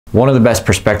One of the best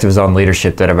perspectives on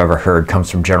leadership that I've ever heard comes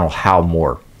from General Hal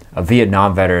Moore, a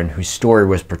Vietnam veteran whose story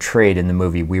was portrayed in the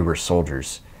movie We Were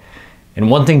Soldiers. And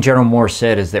one thing General Moore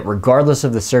said is that regardless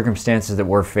of the circumstances that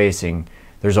we're facing,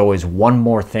 there's always one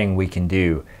more thing we can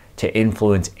do to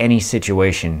influence any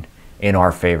situation in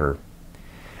our favor.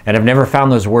 And I've never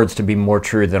found those words to be more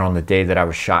true than on the day that I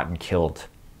was shot and killed.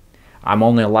 I'm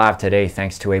only alive today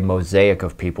thanks to a mosaic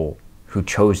of people who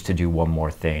chose to do one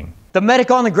more thing. The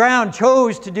medic on the ground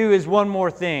chose to do his one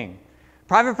more thing.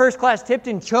 Private First Class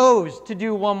Tipton chose to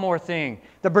do one more thing.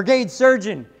 The brigade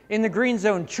surgeon in the green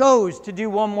zone chose to do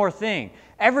one more thing.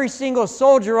 Every single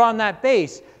soldier on that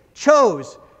base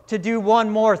chose to do one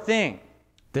more thing.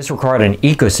 This required an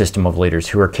ecosystem of leaders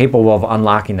who are capable of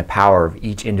unlocking the power of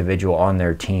each individual on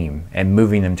their team and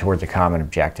moving them towards a common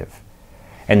objective.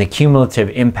 And the cumulative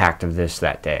impact of this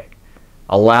that day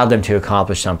allowed them to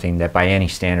accomplish something that by any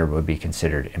standard would be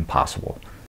considered impossible.